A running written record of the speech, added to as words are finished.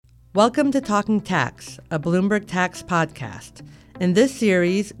Welcome to Talking Tax, a Bloomberg Tax podcast. In this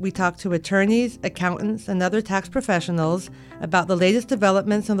series, we talk to attorneys, accountants, and other tax professionals about the latest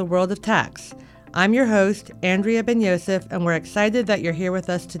developments in the world of tax. I'm your host, Andrea Ben-Yosef, and we're excited that you're here with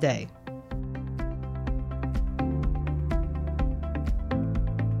us today.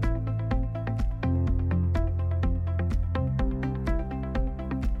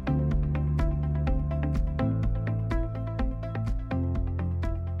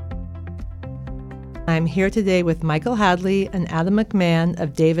 I'm here today with Michael Hadley and Adam McMahon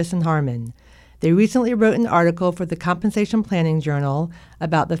of Davis & Harman. They recently wrote an article for the Compensation Planning Journal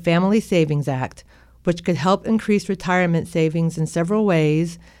about the Family Savings Act, which could help increase retirement savings in several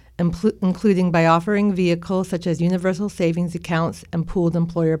ways, including by offering vehicles such as universal savings accounts and pooled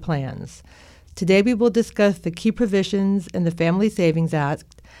employer plans. Today we will discuss the key provisions in the Family Savings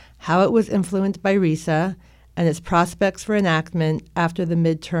Act, how it was influenced by RESA, and its prospects for enactment after the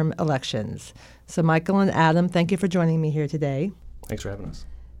midterm elections. So Michael and Adam, thank you for joining me here today. Thanks for having us.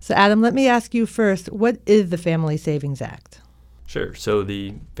 So Adam, let me ask you first, what is the Family Savings Act? Sure. So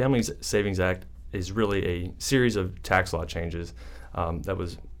the Family Savings Act is really a series of tax law changes that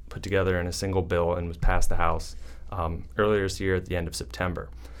was put together in a single bill and was passed the House earlier this year at the end of September.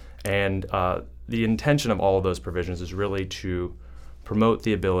 And the intention of all of those provisions is really to promote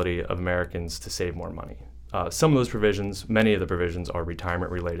the ability of Americans to save more money. Some of those provisions, many of the provisions are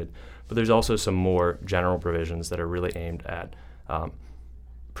retirement related, but there's also some more general provisions that are really aimed at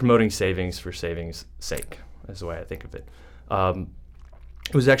promoting savings for savings' sake, is the way I think of it.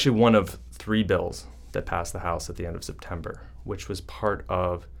 It was actually one of three bills that passed the House at the end of September, which was part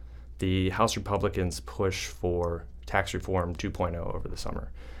of the House Republicans' push for tax reform 2.0 over the summer.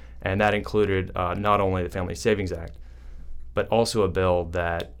 And that included not only the Family Savings Act, but also a bill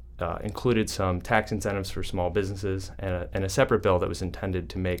that included some tax incentives for small businesses and a separate bill that was intended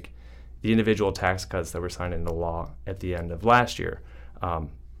to make the individual tax cuts that were signed into law at the end of last year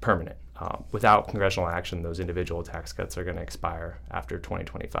permanent. Without congressional action, those individual tax cuts are going to expire after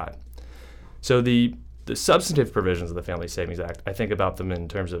 2025. So the substantive provisions of the Family Savings Act, I think about them in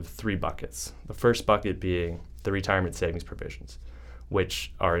terms of three buckets. The first bucket being the retirement savings provisions,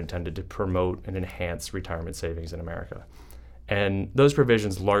 which are intended to promote and enhance retirement savings in America. And those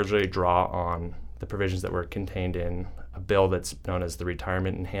provisions largely draw on the provisions that were contained in a bill that's known as the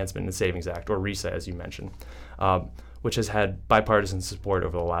Retirement Enhancement and Savings Act, or RESA, as you mentioned, which has had bipartisan support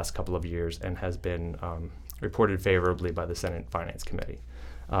over the last couple of years and has been reported favorably by the Senate Finance Committee.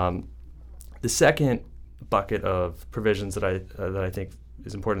 The second bucket of provisions that I think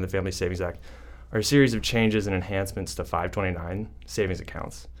is important in the Family Savings Act are a series of changes and enhancements to 529 savings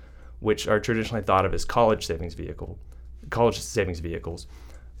accounts, which are traditionally thought of as college savings vehicles.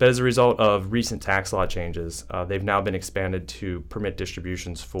 But as a result of recent tax law changes, they've now been expanded to permit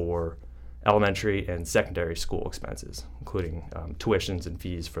distributions for elementary and secondary school expenses, including tuitions and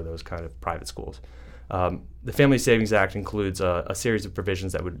fees for those kind of private schools. The Family Savings Act includes a series of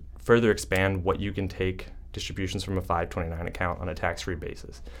provisions that would further expand what you can take distributions from a 529 account on a tax-free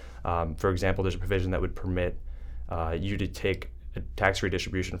basis. For example, there's a provision that would permit you to take a tax-free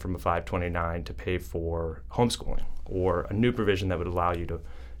distribution from a 529 to pay for homeschooling, or a new provision that would allow you to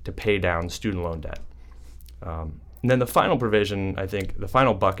pay down student loan debt. And then the final provision, I think the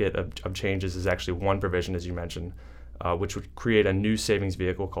final bucket of changes is actually one provision, as you mentioned, which would create a new savings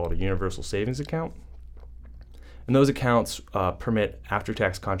vehicle called a universal savings account. And those accounts permit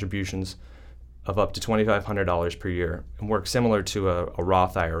after-tax contributions of up to $2,500 per year and work similar to a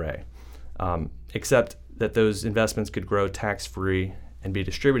Roth IRA, except that those investments could grow tax-free and be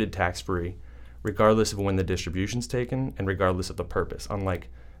distributed tax-free regardless of when the distribution's taken and regardless of the purpose, unlike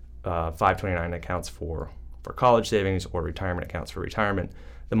 529 accounts for college savings or retirement accounts for retirement.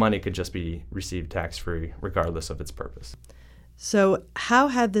 The money could just be received tax-free regardless of its purpose. So how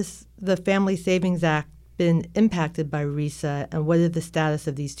had the Family Savings Act been impacted by RESA, and what is the status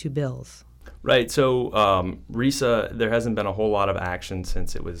of these two bills? Right, so RESA, there hasn't been a whole lot of action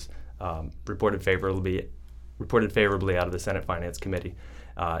since it was reported favorably out of the Senate Finance Committee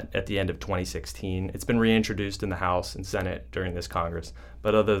at the end of 2016. It's been reintroduced in the House and Senate during this Congress,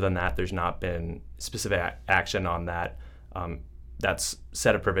 but other than that, there's not been specific action on that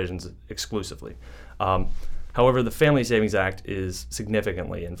set of provisions exclusively. However, the Family Savings Act is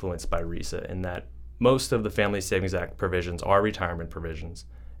significantly influenced by RESA in that most of the Family Savings Act provisions are retirement provisions,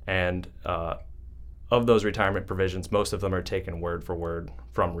 and of those retirement provisions, most of them are taken word for word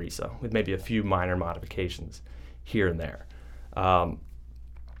from RESA, with maybe a few minor modifications here and there.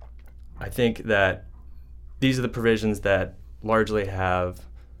 I think that these are the provisions that largely have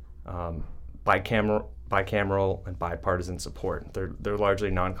bicameral and bipartisan support. They're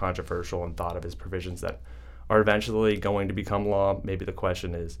largely non-controversial and thought of as provisions that are eventually going to become law. Maybe the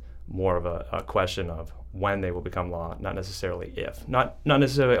question is more of a question of when they will become law, not necessarily if. Not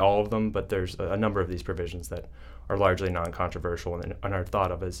necessarily all of them, but there's a number of these provisions that are largely non-controversial and are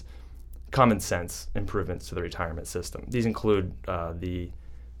thought of as common sense improvements to the retirement system. These include the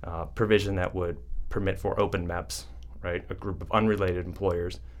provision that would permit for open MEPs, right? A group of unrelated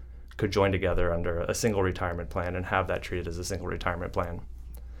employers could join together under a single retirement plan and have that treated as a single retirement plan.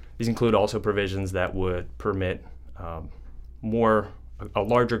 These include also provisions that would permit a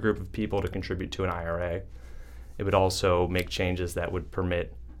larger group of people to contribute to an IRA. It would also make changes that would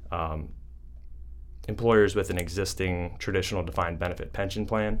permit employers with an existing traditional defined benefit pension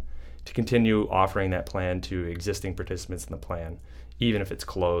plan to continue offering that plan to existing participants in the plan, even if it's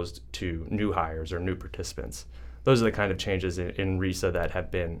closed to new hires or new participants. Those are the kind of changes in RESA that have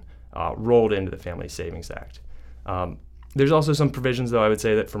been rolled into the Family Savings Act. There's also some provisions, though, I would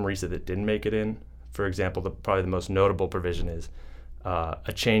say, that from RESA that didn't make it in. For example, probably the most notable provision is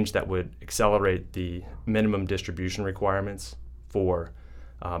a change that would accelerate the minimum distribution requirements for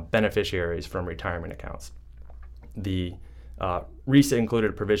beneficiaries from retirement accounts. The RESA included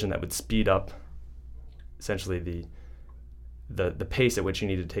a provision that would speed up essentially the pace at which you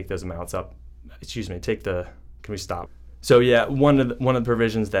need to take those amounts up. Can we stop? So yeah, one of the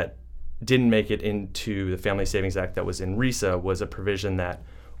provisions that didn't make it into the Family Savings Act that was in RESA was a provision that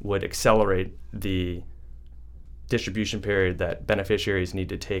would accelerate the distribution period that beneficiaries need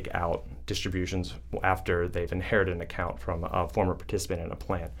to take out distributions after they've inherited an account from a former participant in a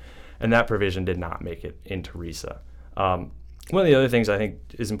plan. And that provision did not make it into RESA. One of the other things I think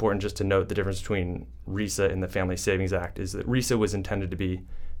is important just to note the difference between RESA and the Family Savings Act is that RESA was intended to be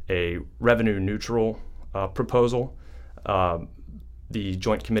a revenue neutral proposal. The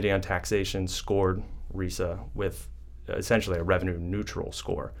Joint Committee on Taxation scored RESA with essentially a revenue neutral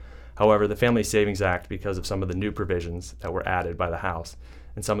score. However, the Family Savings Act, because of some of the new provisions that were added by the House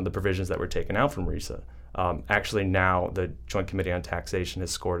and some of the provisions that were taken out from RESA, actually now the Joint Committee on Taxation has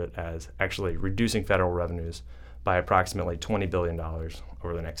scored it as actually reducing federal revenues by approximately $20 billion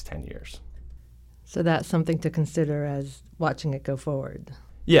over the next 10 years. So that's something to consider as watching it go forward.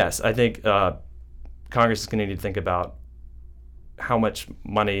 Yes, I think Congress is going to need to think about how much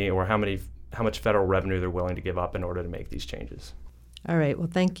money or how much federal revenue they're willing to give up in order to make these changes. All right. Well,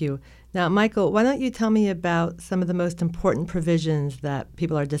 thank you. Now, Michael, why don't you tell me about some of the most important provisions that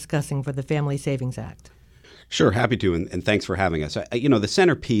people are discussing for the Family Savings Act? Sure, happy to, and thanks for having us. The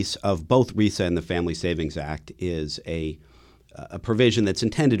centerpiece of both RESA and the Family Savings Act is a provision that's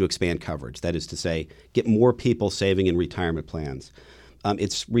intended to expand coverage. That is to say, get more people saving in retirement plans.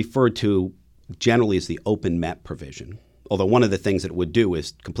 It's referred to generally as the open MEP provision, although one of the things that it would do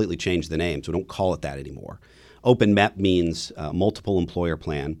is completely change the name, so we don't call it that anymore. Open MEP means multiple employer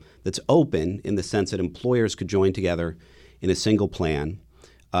plan that's open in the sense that employers could join together in a single plan,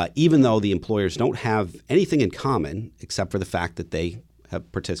 even though the employers don't have anything in common except for the fact that they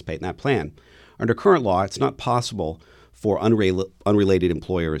have participate in that plan. Under current law, it's not possible for unrelated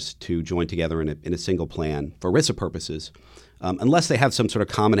employers to join together in a single plan for RESA purposes unless they have some sort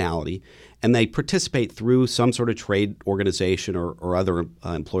of commonality and they participate through some sort of trade organization or other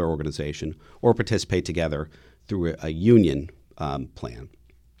employer organization or participate together through a union plan.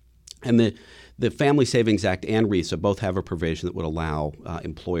 And the Family Savings Act and RESA both have a provision that would allow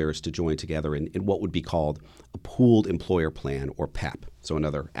employers to join together in what would be called a pooled employer plan, or PEP, so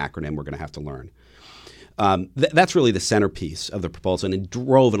another acronym we're going to have to learn. That's really the centerpiece of the proposal, and it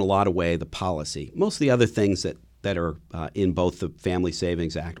drove in a lot of way the policy. Most of the other things that are in both the Family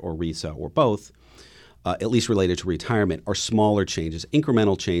Savings Act or RESA or both, at least related to retirement, are smaller changes,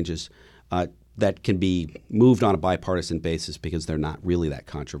 incremental changes that can be moved on a bipartisan basis because they're not really that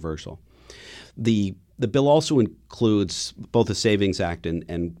controversial. The bill also includes both the Savings Act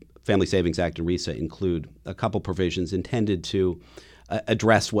and Family Savings Act and RESA include a couple provisions intended to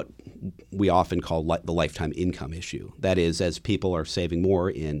address what we often call the lifetime income issue. That is, as people are saving more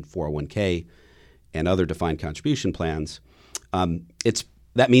in 401k and other defined contribution plans,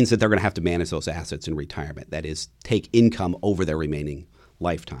 that means that they're going to have to manage those assets in retirement. That is, take income over their remaining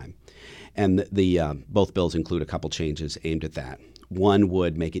lifetime. And both bills include a couple changes aimed at that. One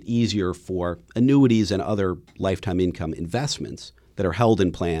would make it easier for annuities and other lifetime income investments that are held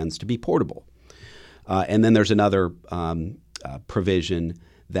in plans to be portable. And then there's another provision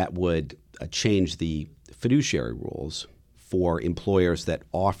that would change the fiduciary rules for employers that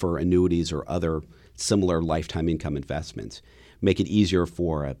offer annuities or other similar lifetime income investments, make it easier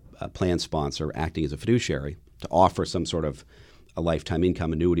for a plan sponsor acting as a fiduciary to offer some sort of a lifetime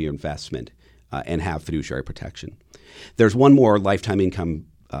income annuity or investment and have fiduciary protection. There's one more lifetime income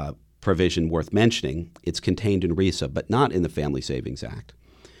provision worth mentioning. It's contained in RESA, but not in the Family Savings Act.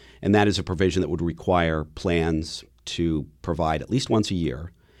 And that is a provision that would require plans to provide at least once a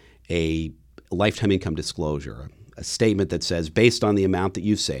year a lifetime income disclosure, a statement that says, based on the amount that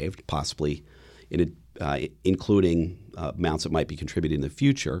you've saved, possibly including amounts that might be contributed in the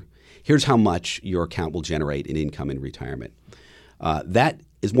future, here's how much your account will generate in income in retirement. That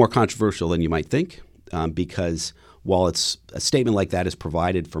is more controversial than you might think, because while it's a statement like that is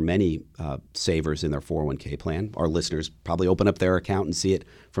provided for many savers in their 401k plan, our listeners probably open up their account and see it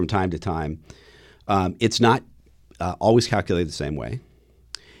from time to time. It's not always calculated the same way,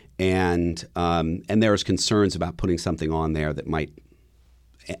 and there's concerns about putting something on there that might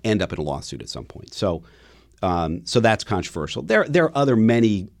end up in a lawsuit at some point. So that's controversial. There are other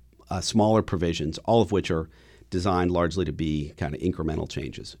many smaller provisions, all of which are designed largely to be kind of incremental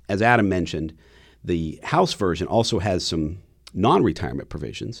changes. As Adam mentioned, the House version also has some non-retirement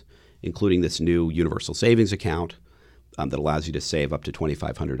provisions, including this new universal savings account that allows you to save up to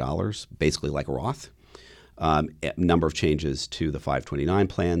 $2,500, basically like a Roth. A number of changes to the 529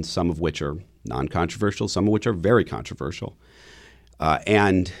 plans, some of which are non-controversial, some of which are very controversial.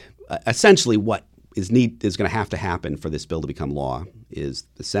 And essentially what is going to have to happen for this bill to become law is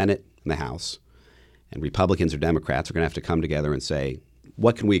the Senate and the House, and Republicans or Democrats are going to have to come together and say,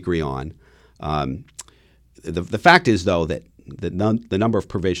 what can we agree on? The fact is, though, that the number of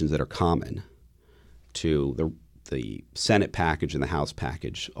provisions that are common to the Senate package and the House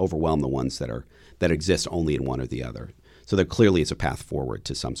package overwhelm the ones that exist only in one or the other. So there clearly is a path forward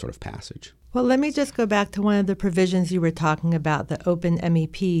to some sort of passage. Well, let me just go back to one of the provisions you were talking about, the open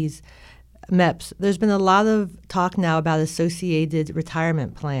MEPs, MEPs. There's been a lot of talk now about associated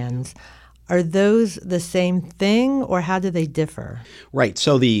retirement plans. Are those the same thing, or how do they differ? Right.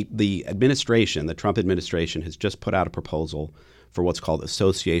 So the administration, the Trump administration, has just put out a proposal for what's called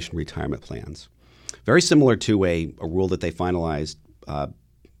association retirement plans. Very similar to a rule that they finalized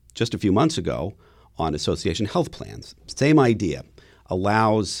just a few months ago on association health plans. Same idea.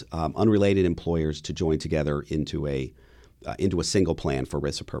 Allows unrelated employers to join together into a single plan for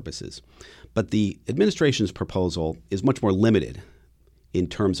RESA purposes. But the administration's proposal is much more limited in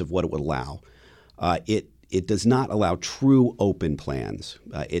terms of what it would allow. It does not allow true open plans.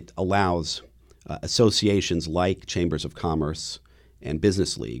 It allows associations like chambers of commerce and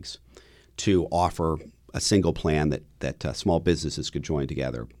business leagues to offer a single plan that small businesses could join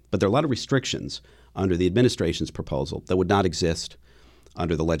together. But there are a lot of restrictions under the administration's proposal that would not exist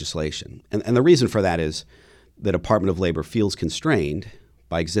under the legislation. And the reason for that is the Department of Labor feels constrained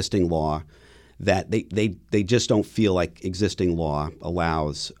by existing law, that they just don't feel like existing law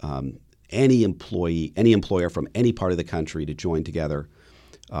allows any employer from any part of the country to join together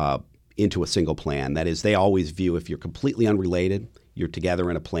into a single plan. That is, they always view if you're completely unrelated, you're together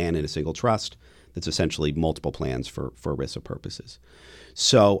in a plan in a single trust that's essentially multiple plans for RESA purposes.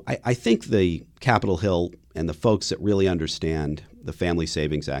 So I think the Capitol Hill and the folks that really understand the Family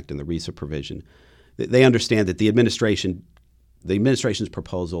Savings Act and the RESA provision, they understand that the administration's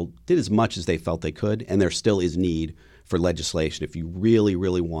proposal did as much as they felt they could, and there still is need for legislation if you really,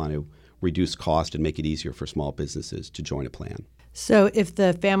 really want to reduce cost and make it easier for small businesses to join a plan. So if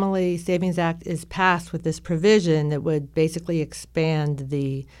the Family Savings Act is passed with this provision, it would basically expand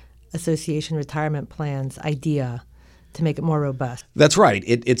the association retirement plans idea to make it more robust. That's right.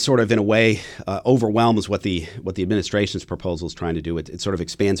 It sort of, in a way, overwhelms what the administration's proposal is trying to do. It sort of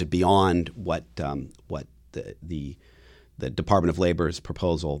expands it beyond what the Department of Labor's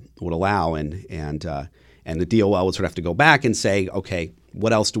proposal would allow, and the DOL would sort of have to go back and say, okay,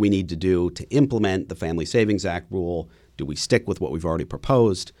 what else do we need to do to implement the Family Savings Act rule? Do we stick with what we've already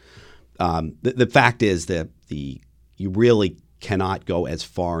proposed? The fact is that you really cannot go as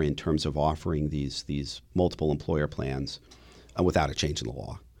far in terms of offering these multiple employer plans without a change in the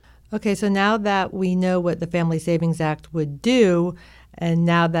law. Okay, so now that we know what the Family Savings Act would do, and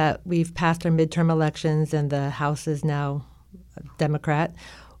now that we've passed our midterm elections and the House is now Democrat,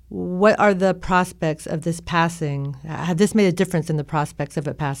 what are the prospects of this passing? Have this made a difference in the prospects of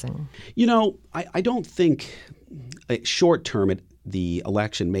it passing? You know, I don't think short term the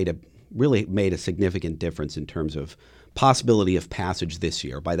election really made a significant difference in terms of possibility of passage this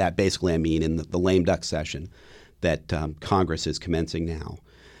year. By that, basically, I mean in the lame duck session that Congress is commencing now.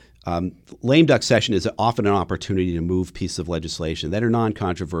 Lame duck session is often an opportunity to move pieces of legislation that are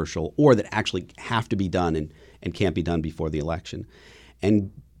non-controversial or that actually have to be done and can't be done before the election.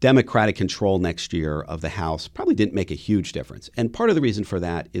 And Democratic control next year of the House probably didn't make a huge difference. And part of the reason for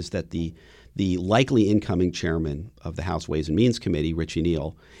that is that the the likely incoming chairman of the House Ways and Means Committee, Richie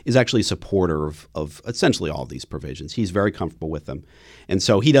Neal, is actually a supporter of essentially all of these provisions. He's very comfortable with them. And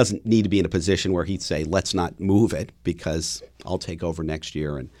so he doesn't need to be in a position where he'd say, let's not move it because I'll take over next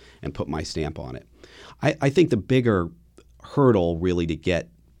year and put my stamp on it. I think the bigger hurdle really to get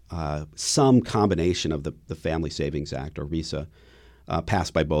some combination of the Family Savings Act, or RESA,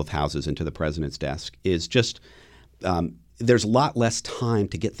 passed by both houses into the president's desk is just there's a lot less time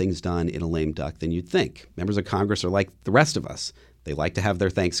to get things done in a lame duck than you'd think. Members of Congress are like the rest of us. They like to have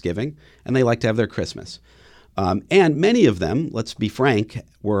their Thanksgiving and they like to have their Christmas. And many of them, let's be frank,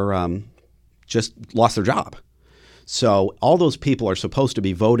 were just lost their job. So all those people are supposed to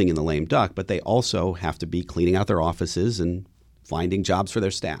be voting in the lame duck, but they also have to be cleaning out their offices and finding jobs for their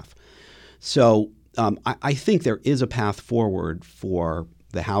staff. So I think there is a path forward for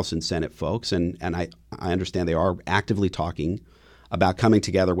the House and Senate folks, and I understand they are actively talking about coming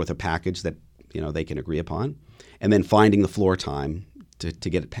together with a package that they can agree upon, and then finding the floor time to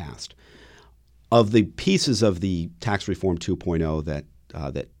get it passed. Of the pieces of the Tax Reform 2.0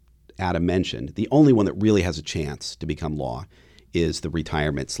 that Adam mentioned, the only one that really has a chance to become law is the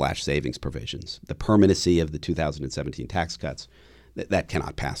retirement/savings provisions. The permanency of the 2017 tax cuts, that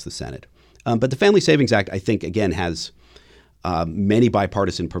cannot pass the Senate. But the Family Savings Act, I think, again, has many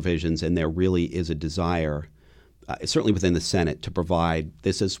bipartisan provisions, and there really is a desire, certainly within the Senate, to provide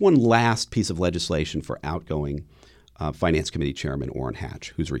this as one last piece of legislation for outgoing Finance Committee Chairman Orrin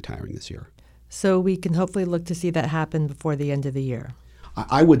Hatch, who's retiring this year. So we can hopefully look to see that happen before the end of the year.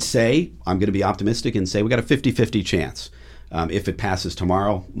 I would say, I'm going to be optimistic and say we got a 50-50 chance. If it passes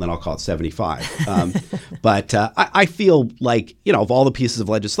tomorrow, then I'll call it 75. But I feel like, of all the pieces of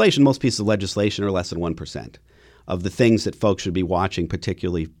legislation, most pieces of legislation are less than 1% of the things that folks should be watching,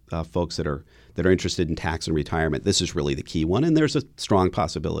 particularly folks that are interested in tax and retirement. This is really the key one, and there's a strong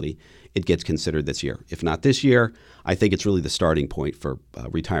possibility it gets considered this year. If not this year, I think it's really the starting point for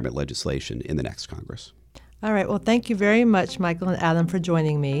retirement legislation in the next Congress. All right. Well, thank you very much, Michael and Adam, for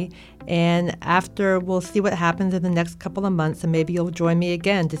joining me. And after, we'll see what happens in the next couple of months, and maybe you'll join me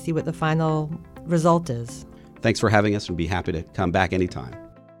again to see what the final result is. Thanks for having us, and be happy to come back anytime.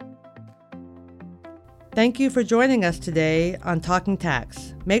 Thank you for joining us today on Talking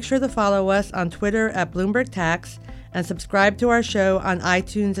Tax. Make sure to follow us on Twitter at Bloomberg Tax and subscribe to our show on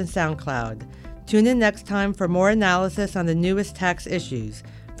iTunes and SoundCloud. Tune in next time for more analysis on the newest tax issues.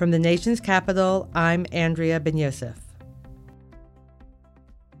 From the nation's capital, I'm Andrea Ben-Yosef.